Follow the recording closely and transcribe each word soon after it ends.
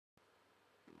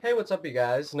Hey, what's up, you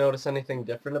guys? Notice anything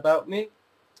different about me?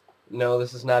 No,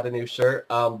 this is not a new shirt,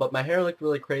 but my hair looked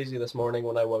really crazy this morning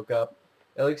when I woke up.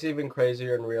 It looks even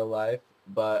crazier in real life,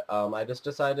 but I just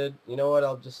decided, you know what,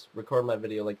 I'll just record my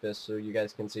video like this so you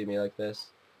guys can see me like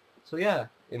this. So yeah,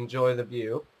 enjoy the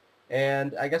view.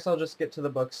 And I guess I'll just get to the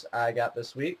books I got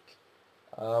this week,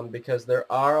 because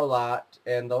there are a lot,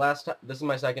 and this is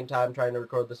my second time trying to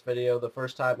record this video. The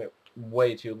first time it was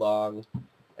way too long,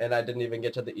 and I didn't even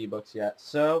get to the ebooks yet.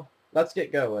 So let's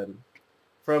get going.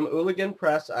 From Ooligan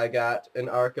Press, I got an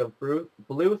arc of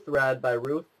Blue Thread by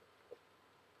Ruth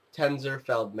Tenzer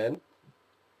Feldman,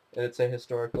 and it's a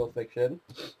historical fiction.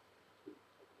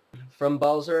 From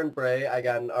Balzer and Bray, I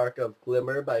got an arc of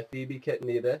Glimmer by Phoebe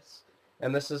Kitnidis,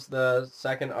 and this is the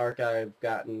second arc I've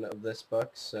gotten of this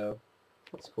book, so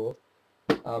that's cool.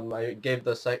 I gave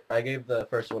the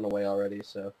first one away already,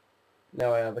 so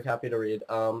now I have a copy to read.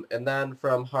 And then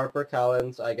from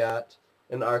HarperCollins, I got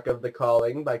an arc of The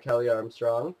Calling by Kelly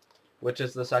Armstrong, which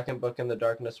is the second book in the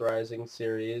Darkness Rising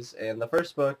series. And the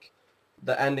first book,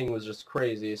 the ending was just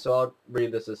crazy, so I'll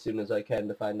read this as soon as I can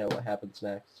to find out what happens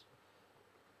next.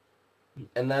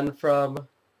 And then from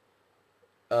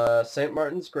St.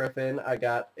 Martin's Griffin, I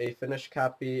got a finished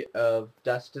copy of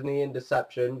Destiny and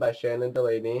Deception by Shannon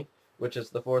Delaney, which is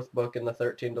the fourth book in the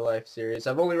 13 to Life series.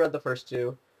 I've only read the first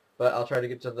two, but I'll try to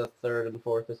get to the third and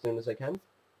fourth as soon as I can.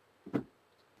 And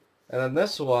then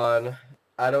this one,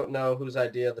 I don't know whose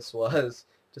idea this was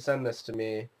to send this to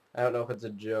me. I don't know if it's a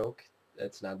joke.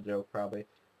 It's not a joke, probably.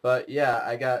 But yeah,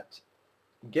 I got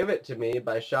Give It To Me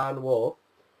by Sean Wolf,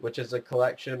 which is a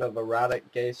collection of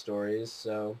erotic gay stories,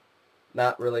 so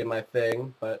not really my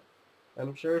thing, but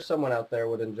I'm sure someone out there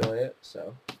would enjoy it,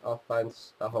 so I'll find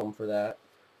a home for that.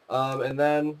 And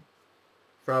then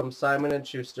from Simon &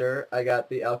 Schuster, I got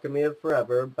The Alchemy of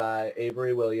Forever by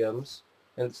Avery Williams,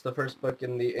 and it's the first book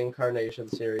in the Incarnation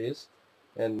series,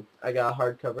 and I got a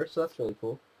hardcover, so that's really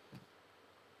cool.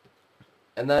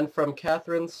 And then from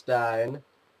Catherine Stein,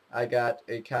 I got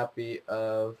a copy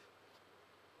of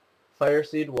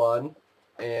Fireseed 1,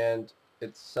 and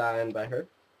it's signed by her.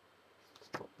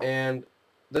 And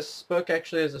this book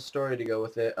actually has a story to go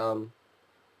with it.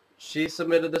 She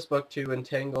submitted this book to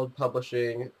Entangled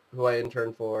Publishing, who I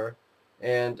interned for,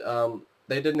 and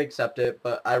they didn't accept it,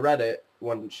 but I read it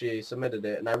when she submitted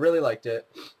it, and I really liked it,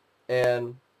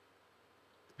 and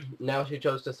now she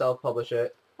chose to self-publish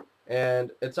it,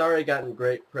 and it's already gotten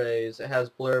great praise. It has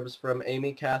blurbs from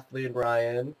Amy Kathleen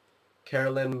Ryan,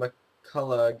 Carolyn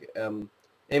McCullough.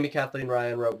 Amy Kathleen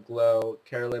Ryan wrote Glow.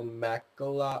 Carolyn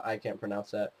McCullough, I can't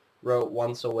pronounce that, wrote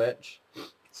Once a Witch.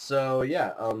 So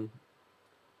yeah,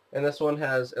 and this one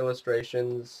has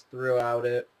illustrations throughout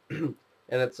it, and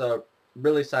it's a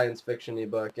really science fiction-y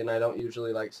book, and I don't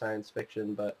usually like science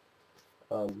fiction, but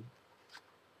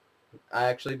I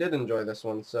actually did enjoy this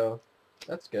one, so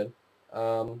that's good.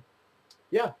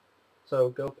 Yeah, so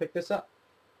go pick this up.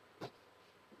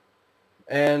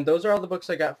 And those are all the books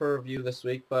I got for review this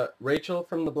week, but Rachel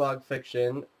from the blog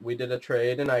Fiction, we did a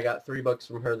trade, and I got 3 books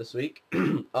from her this week,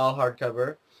 all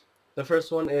hardcover. The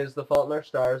first one is The Fault in Our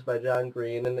Stars by John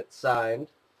Green, and it's signed.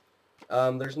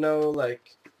 There's no,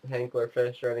 like,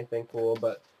 Hanklerfish or anything cool,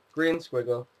 but green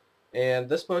squiggle. And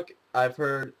this book, I've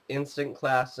heard instant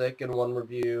classic in one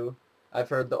review. I've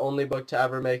heard the only book to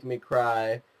ever make me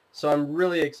cry. So I'm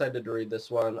really excited to read this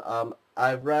one.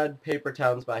 I've read Paper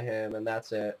Towns by him, and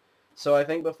that's it. So I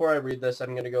think before I read this,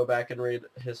 I'm going to go back and read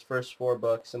his first 4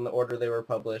 books in the order they were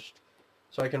published,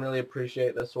 so I can really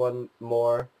appreciate this one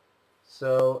more.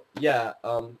 So yeah,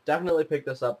 definitely pick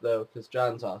this up though, because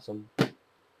John's awesome.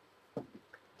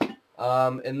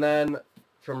 And then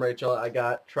from Rachel, I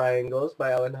got Triangles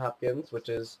by Ellen Hopkins, which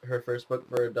is her first book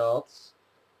for adults.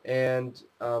 And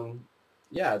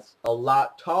yeah, it's a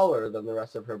lot taller than the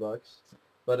rest of her books,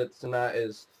 but it's not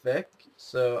as thick,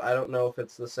 so I don't know if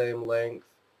it's the same length.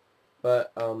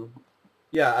 But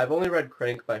yeah, I've only read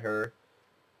Crank by her,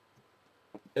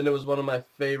 and it was one of my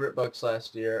favorite books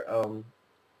last year.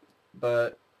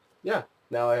 But yeah,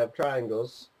 now I have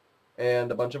Triangles and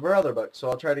a bunch of her other books, so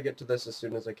I'll try to get to this as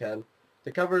soon as I can.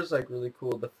 The cover is like really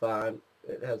cool, the font.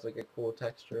 It has like a cool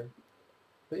texture.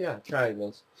 But yeah,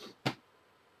 Triangles.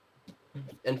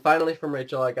 And finally from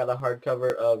Rachel, I got a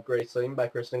hardcover of Graceling by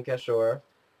Kristen Cashore,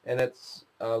 and it's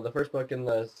the first book in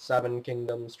the Seven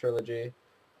Kingdoms trilogy.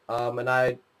 And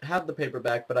I have the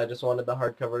paperback, but I just wanted the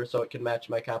hardcover so it can match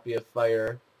my copy of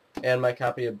Fire and my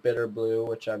copy of Bitter Blue,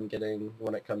 which I'm getting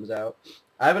when it comes out.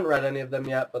 I haven't read any of them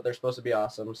yet, but they're supposed to be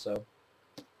awesome, so.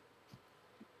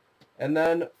 And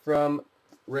then from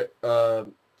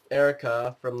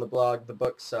Erica from the blog The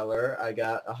Bookseller, I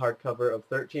got a hardcover of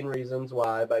 13 Reasons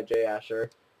Why by Jay Asher,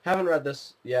 Haven't read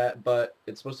this yet, but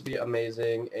it's supposed to be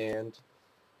amazing, and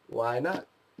why not?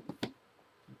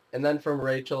 And then from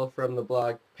Rachel from the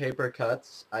blog Paper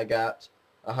Cuts, I got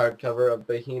a hardcover of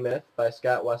Behemoth by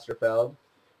Scott Westerfeld,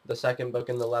 the second book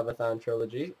in the Leviathan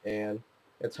trilogy, and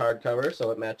it's hardcover,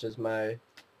 so it matches my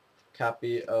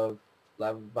copy of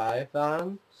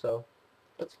Leviathan, so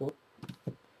that's cool.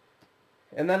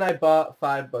 And then I bought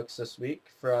 5 books this week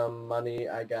from money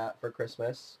I got for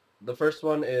Christmas. The first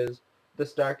one is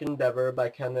This Dark Endeavor by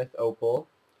Kenneth Opel.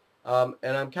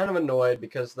 And I'm kind of annoyed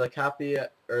because the copy,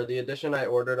 or the edition I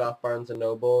ordered off Barnes &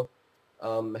 Noble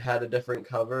had a different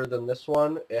cover than this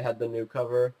one. It had the new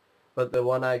cover, but the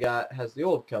one I got has the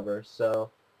old cover,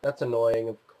 so that's annoying,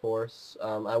 of course.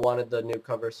 I wanted the new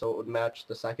cover so it would match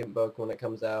the second book when it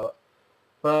comes out,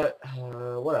 but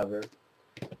whatever.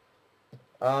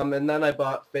 And then I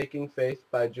bought Faking Faith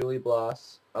by Julie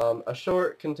Bloss, a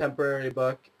short contemporary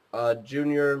book,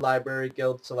 Junior Library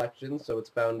Guild selection, so it's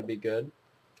bound to be good.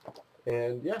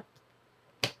 And yeah.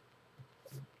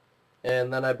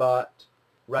 And then I bought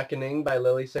Reckoning by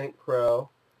Lily St. Croix,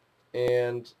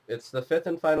 and it's the 5th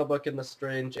and final book in the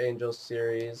Strange Angels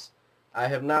series. I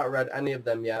have not read any of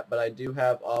them yet, but I do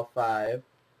have all 5.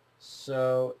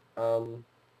 So,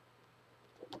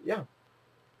 yeah.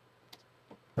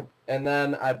 And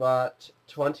then I bought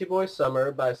 20 Boy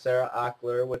Summer by Sarah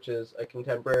Ackler, which is a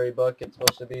contemporary book. It's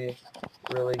supposed to be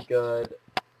really good.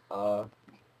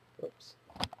 Oops.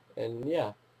 And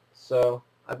yeah, so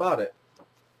I bought it.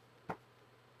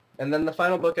 And then the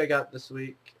final book I got this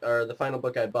week, or the final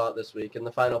book I bought this week, and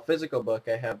the final physical book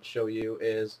I have to show you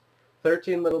is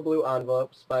 13 Little Blue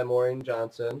Envelopes by Maureen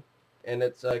Johnson. And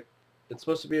it's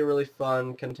supposed to be a really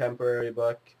fun contemporary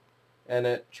book, and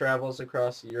it travels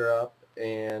across Europe.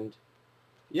 And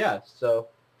yeah, so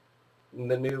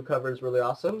the new cover is really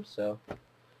awesome. So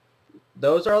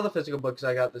those are all the physical books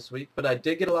I got this week, but I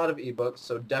did get a lot of ebooks,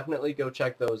 so definitely go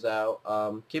check those out.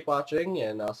 Keep watching,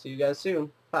 and I'll see you guys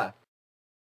soon. Bye.